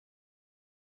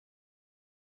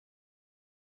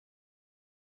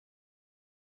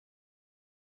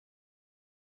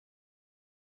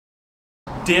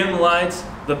dim lights,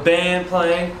 the band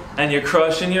playing, and your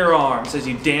crush in your arms as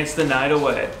you dance the night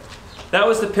away. That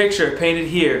was the picture painted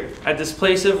here at this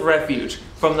place of refuge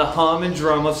from the hum and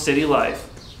drum of city life.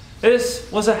 This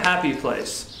was a happy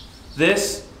place.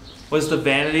 This was the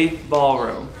Vanity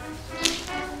Ballroom.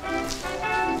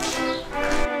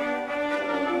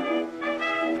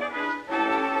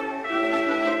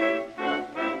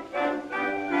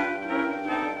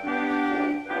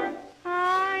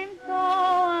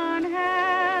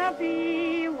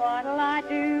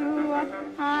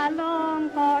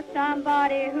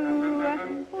 Somebody who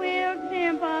will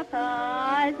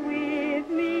sympathize with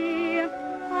me.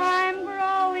 I'm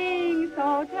growing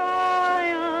so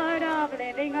tired of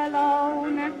living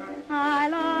alone. I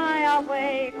lie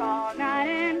awake all night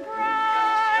and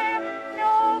cry.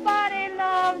 Nobody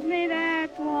loves me,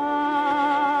 that's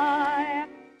why.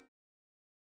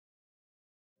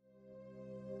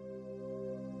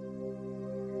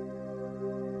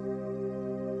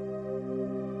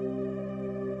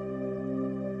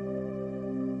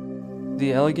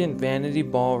 The elegant Vanity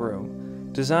Ballroom,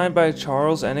 designed by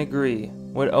Charles N. Agree,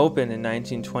 would open in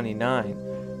 1929,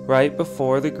 right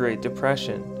before the Great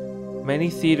Depression.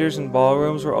 Many theaters and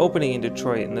ballrooms were opening in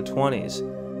Detroit in the 20s.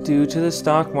 Due to the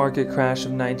stock market crash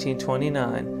of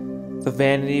 1929, the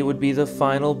Vanity would be the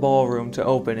final ballroom to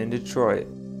open in Detroit.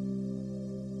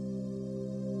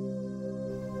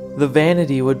 The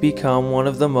Vanity would become one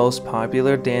of the most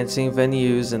popular dancing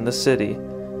venues in the city,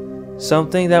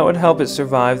 something that would help it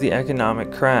survive the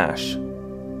economic crash.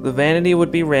 The Vanity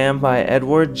would be ran by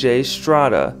Edward J.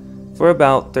 Strada for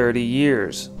about 30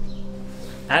 years.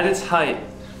 At its height,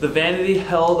 the Vanity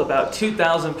held about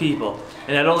 2,000 people,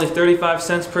 and at only 35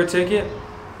 cents per ticket,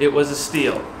 it was a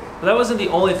steal. But that wasn't the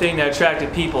only thing that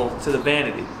attracted people to the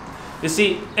Vanity. You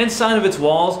see, inside of its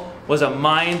walls was a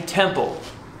Mayan temple.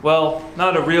 Well,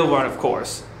 not a real one, of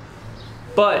course.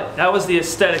 But that was the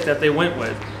aesthetic that they went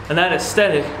with, and that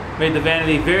aesthetic made the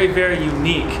Vanity very, very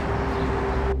unique.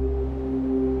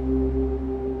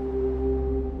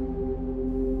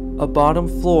 A bottom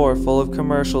floor full of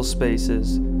commercial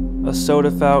spaces, a soda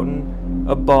fountain,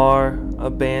 a bar, a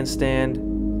bandstand,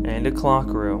 and a clock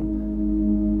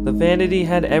room. The Vanity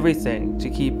had everything to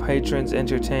keep patrons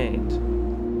entertained.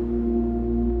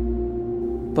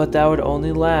 But that would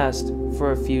only last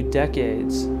for a few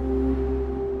decades.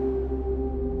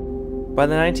 By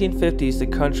the 1950s, the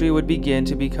country would begin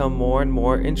to become more and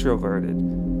more introverted.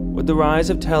 With the rise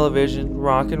of television,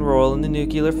 rock and roll, and the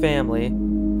nuclear family,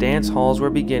 dance halls were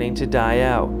beginning to die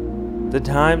out. The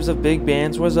times of big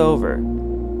bands was over,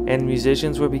 and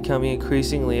musicians were becoming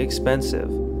increasingly expensive.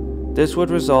 This would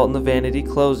result in the Vanity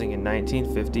closing in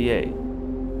 1958.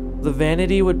 The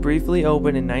Vanity would briefly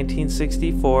open in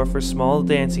 1964 for small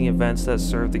dancing events that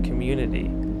served the community.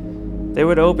 They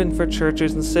would open for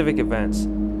churches and civic events,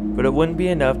 but it wouldn't be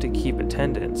enough to keep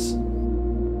attendance.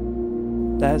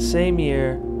 That same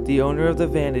year, the owner of the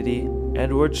Vanity,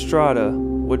 Edward Strada,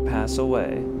 would pass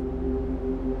away.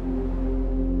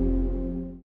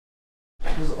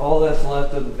 This is all that's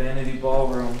left of the Vanity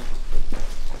Ballroom.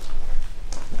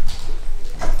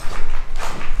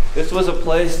 This was a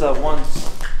place that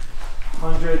once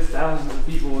hundreds, thousands of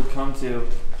people would come to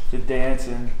dance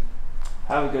and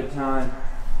have a good time.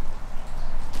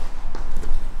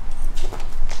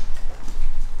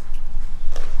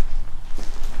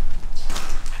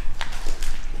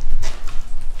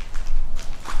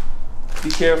 Be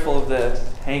careful of the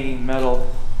hanging metal.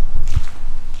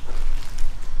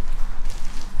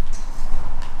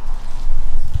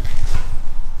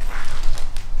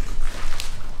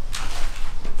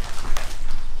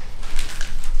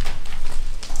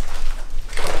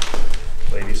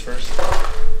 Ladies first.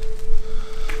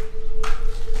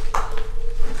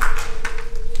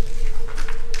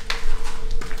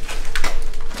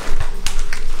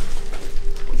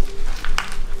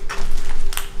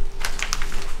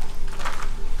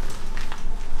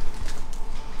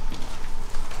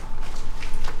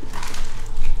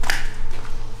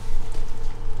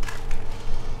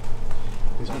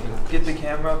 Get the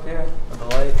camera up here with the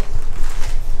light.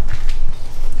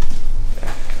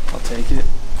 Yeah, I'll take it.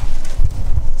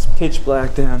 It's pitch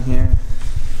black down here.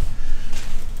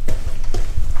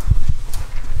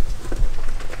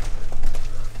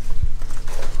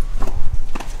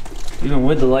 Even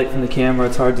with the light from the camera,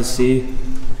 it's hard to see.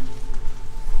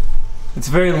 It's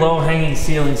very low hanging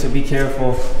ceiling, so be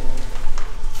careful.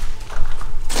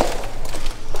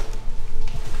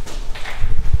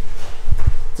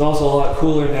 It's also a lot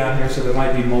cooler down here, so there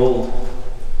might be mold.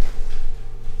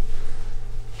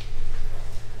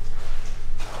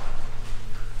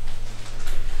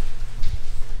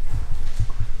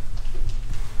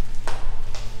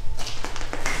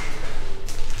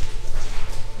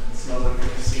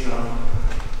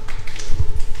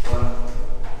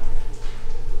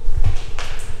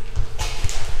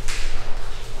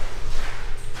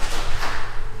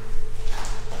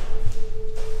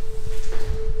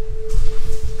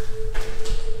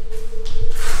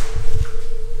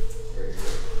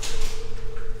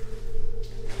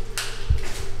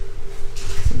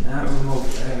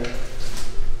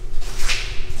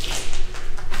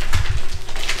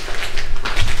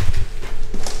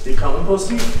 phone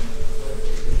posting?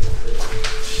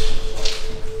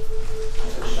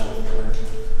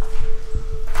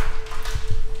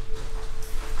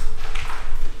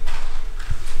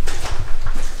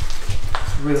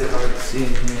 It's really hard to see in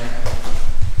here.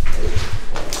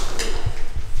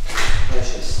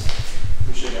 Precious.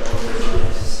 We should get a little bit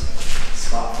of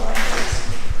spot flashlights.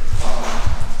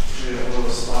 We should get a little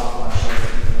spot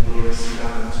flashlight and a little see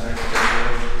down inside.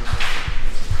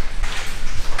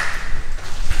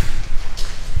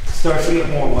 Starts to get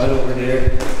more wet over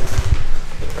here.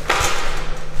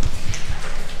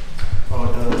 Oh,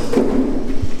 it does.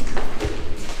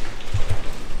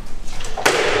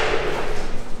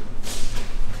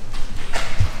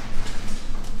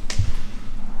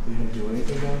 You didn't do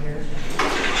anything down here?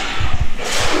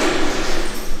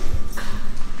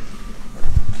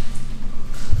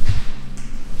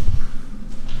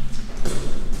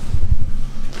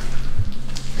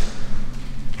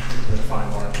 We're gonna find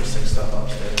more interesting stuff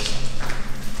upstairs.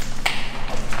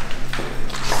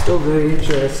 Still very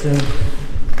interesting.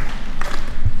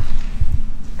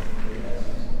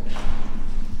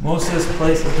 Most of this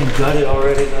place has been gutted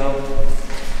already though.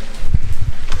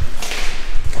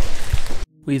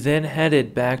 We then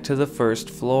headed back to the first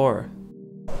floor.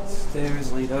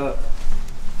 Stairs lead up.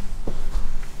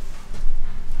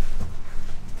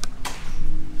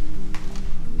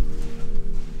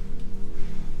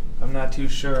 I'm not too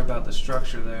sure about the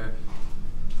structure there.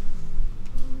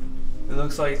 It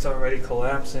looks like it's already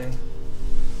collapsing.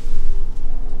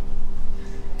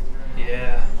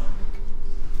 Yeah.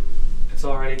 It's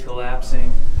already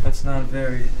collapsing. That's not a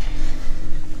very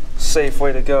safe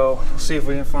way to go. We'll see if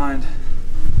we can find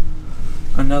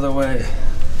another way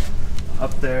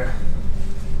up there.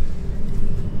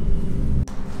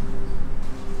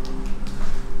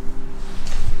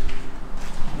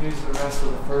 Here's the rest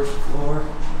of the first floor.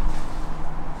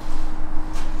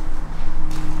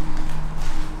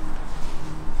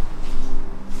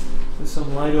 There's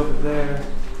some light over there.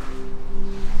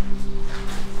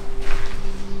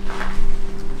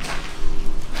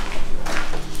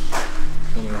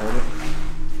 Can you hold it?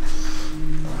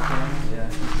 Yeah, I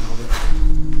can hold it.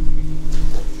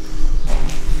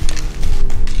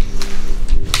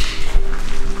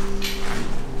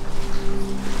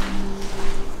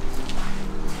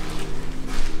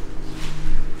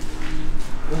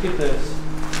 Look at this.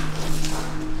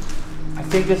 I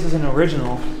think this is an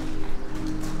original.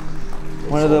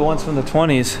 One of the ones from the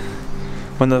 20s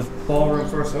when the ballroom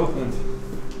first opened.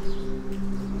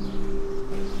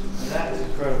 And that is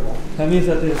incredible. That means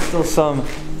that there's still some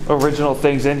original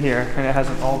things in here and it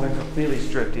hasn't all been completely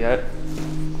stripped yet.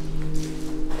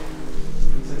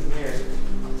 What's in here?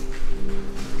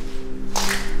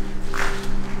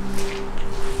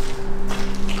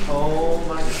 Oh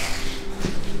my gosh.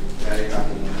 Yeah, you're not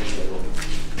going to miss it.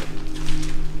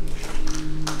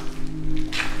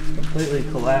 Completely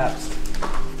collapsed.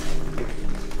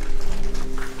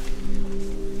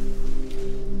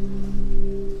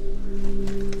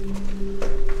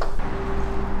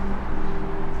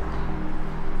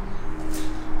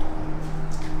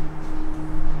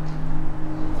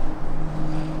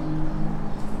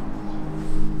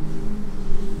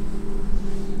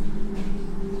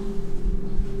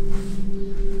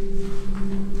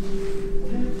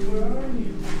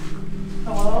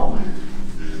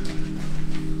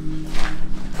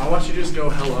 How about you just go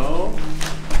hello?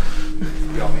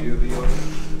 You want me to do the order?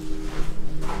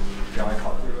 You want me to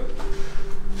call through it?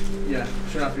 Yeah,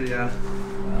 sure after, yeah.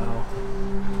 Wow.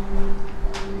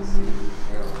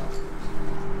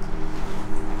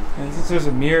 And since there's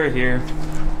a mirror here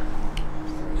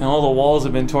and all the walls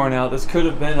have been torn out, this could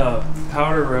have been a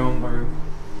powder room or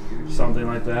something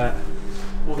like that.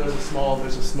 Well, there's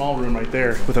a small room right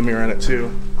there with a mirror in it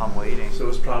too. I'm waiting. So it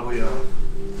was probably a.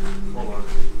 Hold on.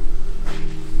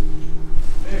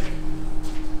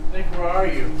 Nick, where are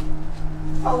you?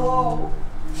 Hello.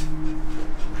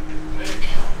 Nick,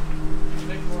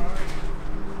 where are you?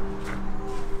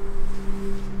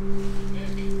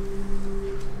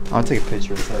 Nick. I'll take a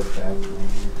picture inside the bathroom.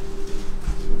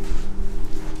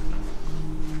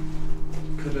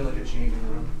 Could have been like a changing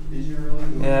room. Did you really?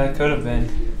 Yeah, it could have been.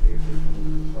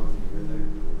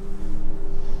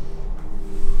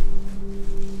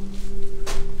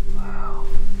 Wow.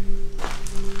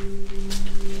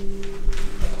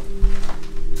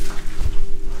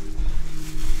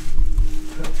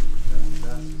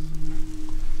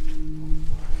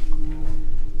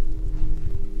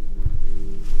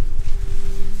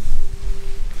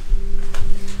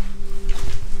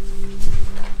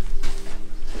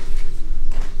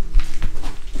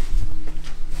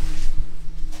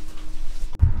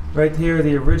 Right here are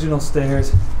the original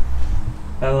stairs.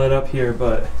 that led up here,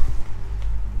 but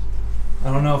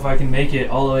I don't know if I can make it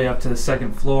all the way up to the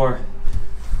second floor.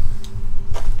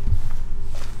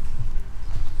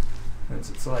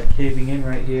 It's like caving in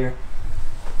right here.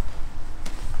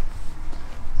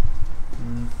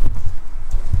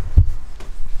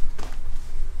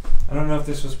 I don't know if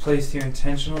this was placed here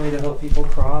intentionally to help people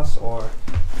cross, or...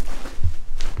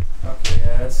 Okay,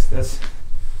 yeah, that's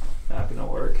not gonna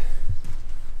work.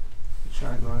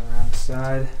 Try going around the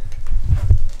side.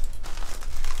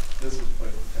 This was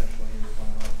placed intentionally in your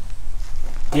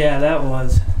phone. Yeah, that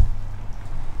was.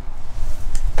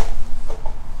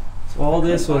 So all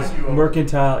this was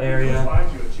mercantile area.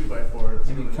 Find you a 2x4.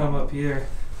 Maybe come up here.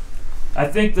 I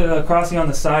think the crossing on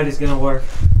the side is gonna work.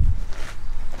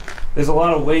 There's a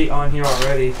lot of weight on here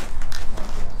already.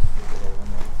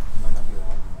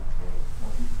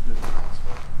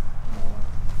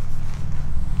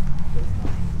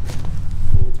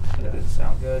 That didn't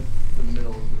sound good. The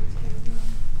middle of this came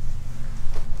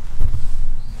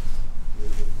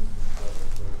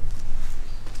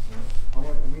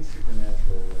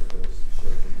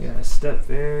You're gonna step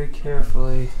very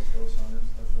carefully,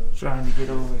 trying to get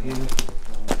over here.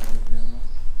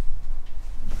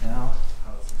 Now,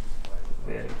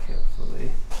 very carefully.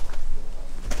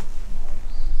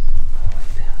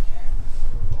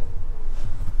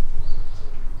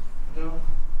 No.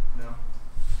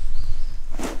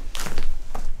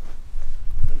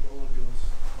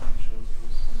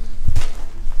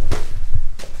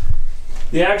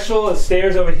 The actual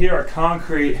stairs over here are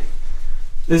concrete.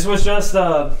 This was just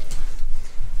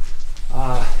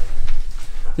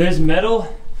there's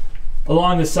metal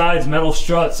along the sides, metal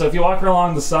struts. So if you walk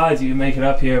along the sides, you can make it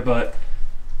up here, but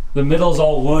the middle's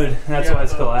all wood, and that's why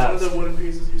it's collapsed. One of the wooden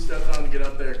pieces you stepped on to get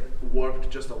up there warped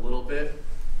just a little bit,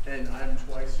 and I'm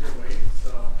twice your weight,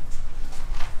 so.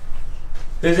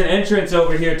 There's an entrance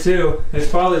over here too. It's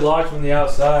probably locked from the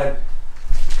outside.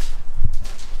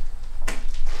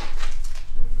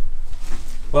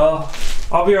 Well,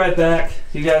 I'll be right back.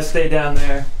 You guys stay down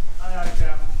there. Aye, aye,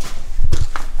 Captain.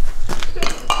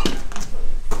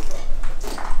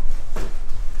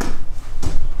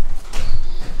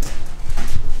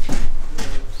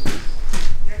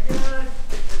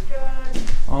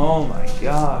 Oh my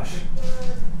gosh.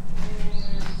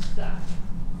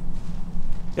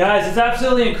 Guys, it's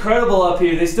absolutely incredible up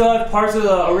here. They still have parts of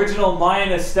the original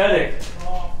Mayan aesthetic.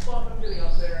 Oh, fuck, I'm getting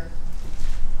up there.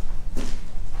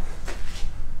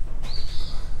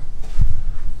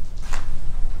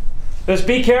 Just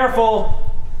be careful.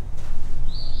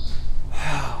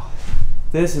 Wow.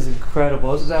 This is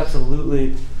incredible. This is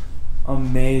absolutely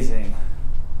amazing.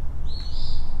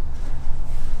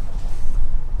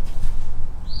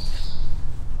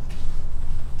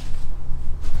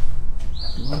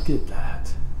 Look at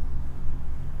that.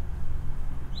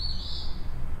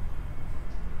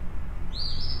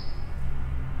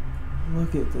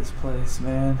 Look at this place,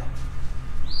 man.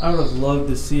 I would have loved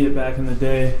to see it back in the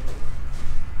day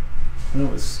when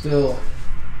it was still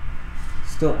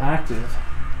active.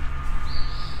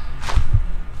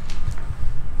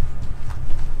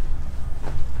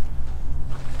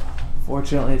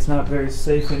 Fortunately, it's not very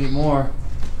safe anymore.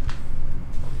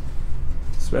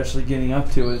 Especially getting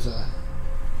up to it is a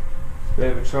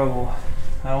bit of a trouble.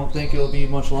 I don't think it'll be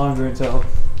much longer until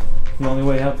the only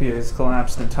way up here is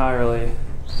collapsed entirely.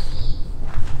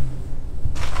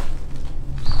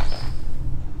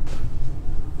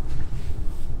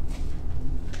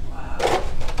 Wow.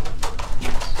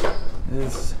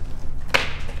 This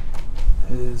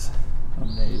is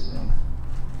amazing.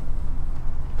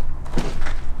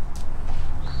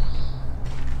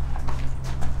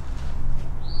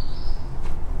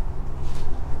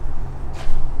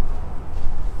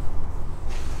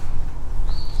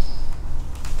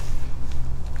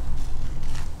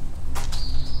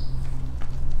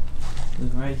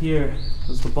 And right here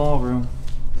was the ballroom.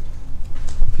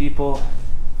 People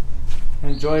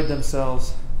enjoyed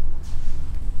themselves.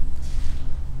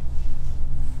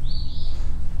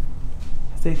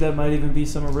 I think that might even be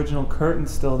some original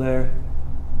curtains still there.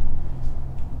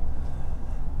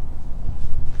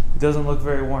 It doesn't look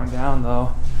very worn down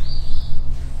though.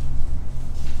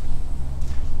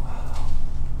 Wow.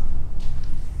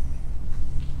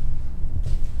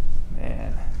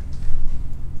 Man.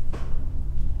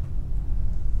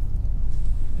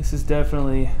 This is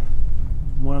definitely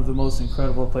one of the most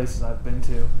incredible places I've been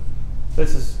to.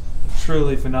 This is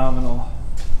truly phenomenal.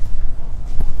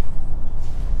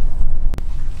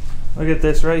 Look at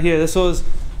this right here. This was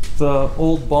the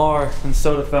old bar and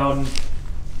soda fountain.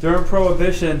 During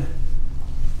Prohibition,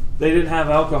 they didn't have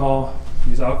alcohol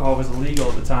because alcohol was illegal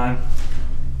at the time.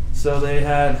 So they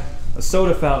had a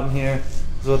soda fountain here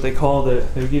is what they called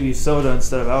it. They would give you soda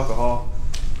instead of alcohol.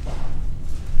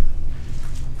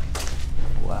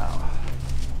 Wow.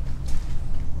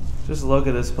 Just look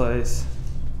at this place.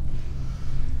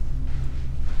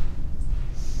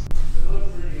 They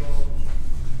look pretty old.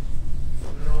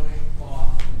 They're only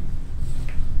cloth.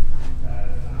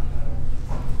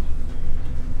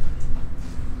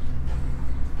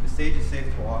 The stage is safe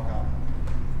to walk on.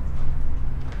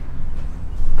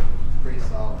 Pretty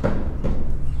solid.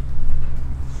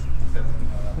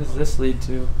 What does this lead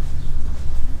to?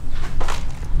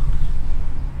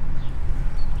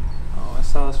 Oh, I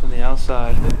saw this from the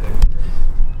outside.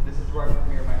 This is where I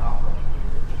premiere my opera.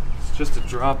 It's just a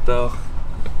drop though.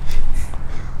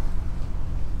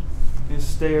 These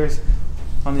stairs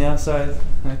on the outside,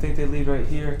 and I think they lead right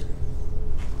here.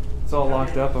 It's all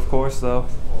locked up, of course, though.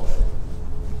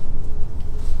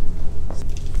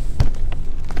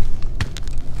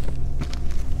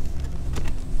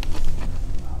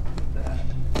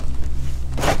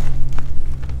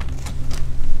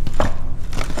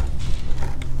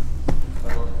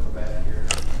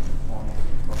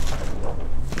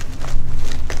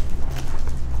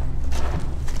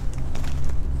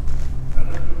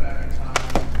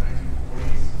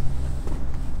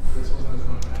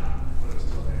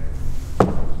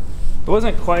 It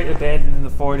wasn't quite abandoned in the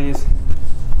 40s,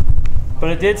 but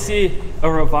it did see a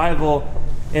revival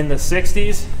in the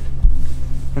 60s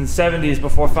and 70s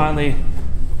before finally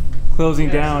closing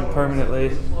down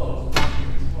permanently.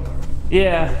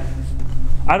 Yeah,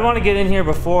 I'd want to get in here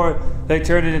before they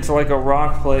turned it into like a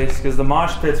rock place, because the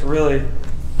mosh pits really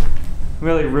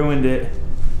ruined it.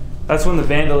 That's when the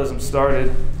vandalism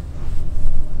started.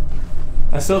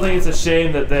 I still think it's a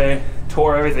shame that they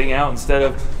tore everything out instead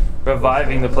of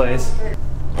reviving the place.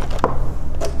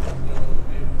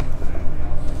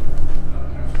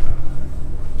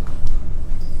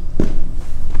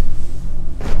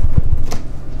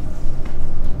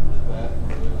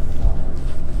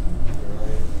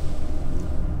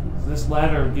 This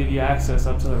ladder will give you access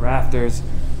up to the rafters,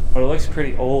 but it looks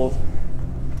pretty old.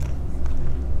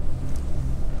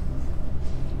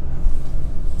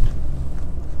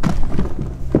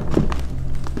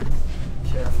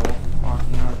 Careful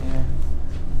walking out here.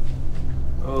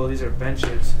 Oh, these are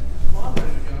benches.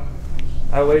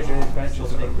 I wager these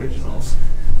benches are originals.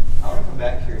 I want to come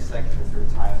back here a second or third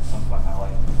time at some point in my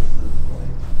life. This is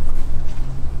like,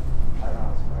 I don't know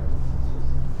how to describe this.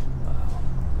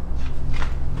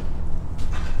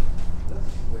 This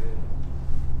is weird.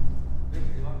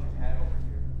 Victor, you left your hat over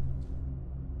here.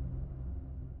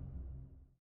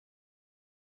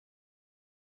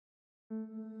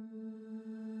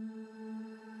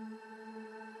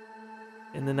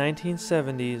 In the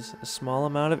 1970s, a small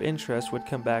amount of interest would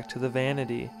come back to the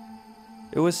Vanity.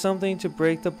 It was something to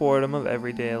break the boredom of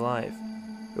everyday life.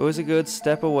 It was a good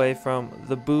step away from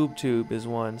the boob tube, as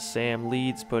one Sam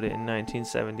Leeds put it in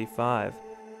 1975.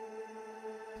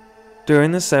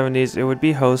 During the 70s, it would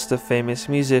be host to famous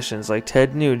musicians like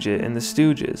Ted Nugent and the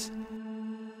Stooges.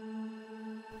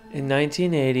 In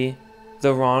 1980,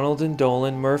 the Ronald and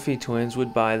Dolan Murphy twins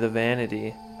would buy the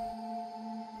Vanity.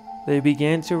 They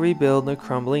began to rebuild the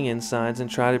crumbling insides and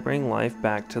try to bring life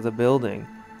back to the building.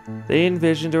 They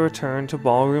envisioned a return to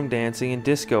ballroom dancing and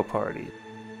disco parties.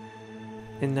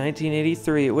 In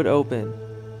 1983 it would open,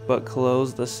 but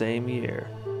closed the same year.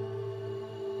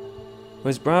 It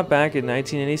was brought back in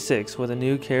 1986 with a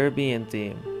new Caribbean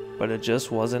theme, but it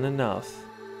just wasn't enough.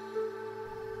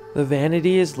 The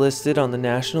Vanity is listed on the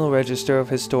National Register of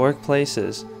Historic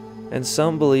Places, and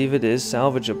some believe it is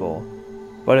salvageable.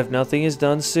 But if nothing is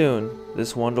done soon,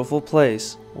 this wonderful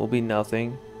place will be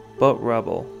nothing but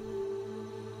rubble.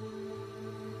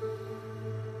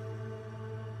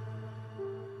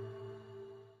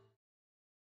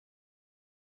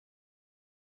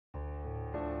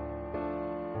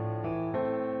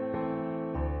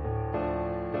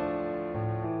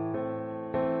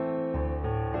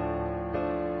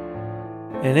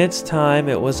 In its time,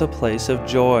 it was a place of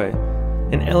joy,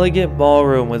 an elegant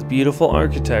ballroom with beautiful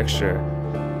architecture.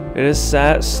 It has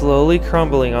sat slowly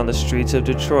crumbling on the streets of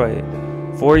Detroit.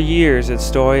 For years its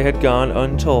story had gone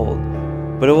untold,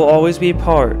 but it will always be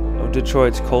part of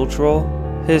Detroit's cultural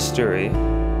history.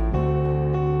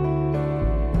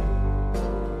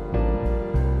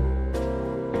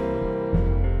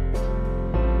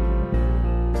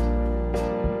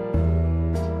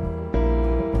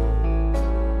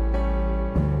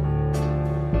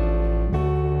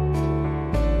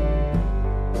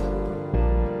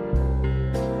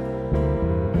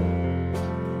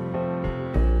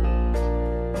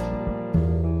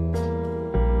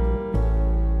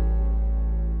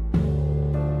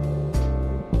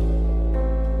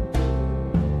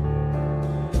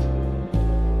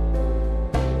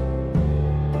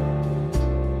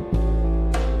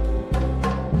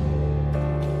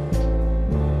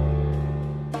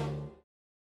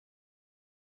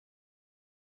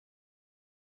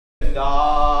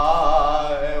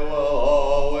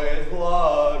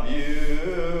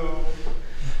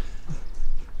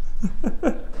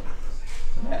 Bye.